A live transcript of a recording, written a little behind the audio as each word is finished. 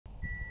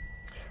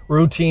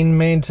Routine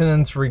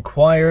maintenance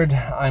required.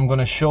 I'm going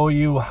to show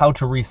you how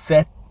to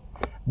reset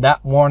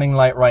that warning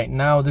light right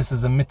now. This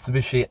is a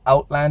Mitsubishi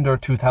Outlander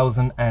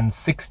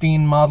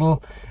 2016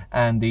 model,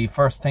 and the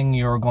first thing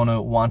you're going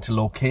to want to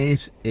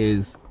locate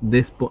is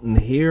this button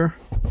here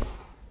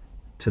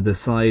to the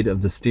side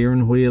of the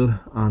steering wheel.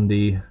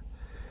 On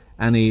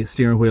any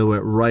steering wheel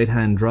with right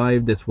hand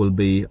drive, this will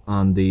be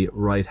on the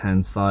right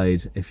hand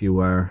side. If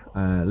you are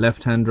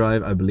left hand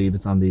drive, I believe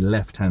it's on the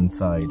left hand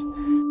side.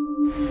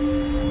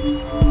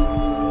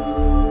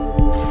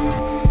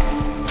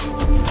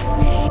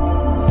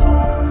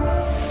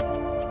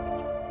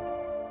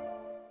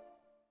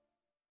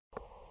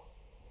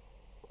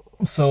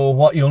 So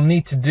what you'll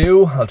need to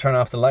do, I'll turn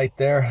off the light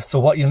there. So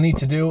what you'll need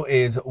to do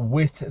is,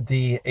 with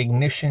the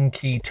ignition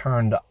key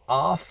turned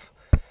off,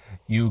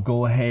 you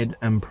go ahead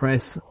and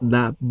press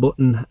that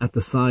button at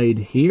the side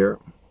here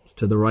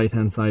to the right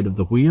hand side of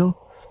the wheel,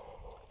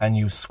 and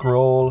you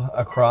scroll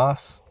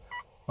across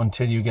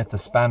until you get the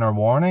spanner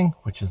warning,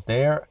 which is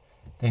there.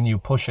 Then you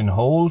push and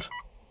hold,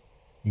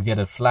 you get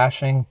it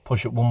flashing,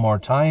 push it one more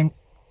time,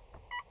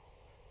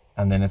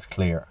 and then it's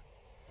clear.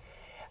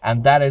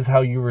 And that is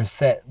how you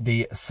reset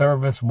the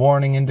service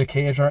warning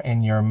indicator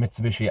in your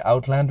Mitsubishi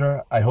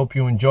Outlander. I hope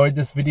you enjoyed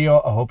this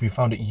video. I hope you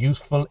found it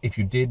useful. If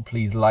you did,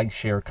 please like,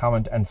 share,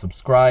 comment, and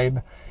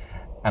subscribe.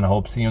 And I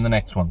hope to see you in the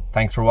next one.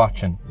 Thanks for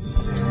watching.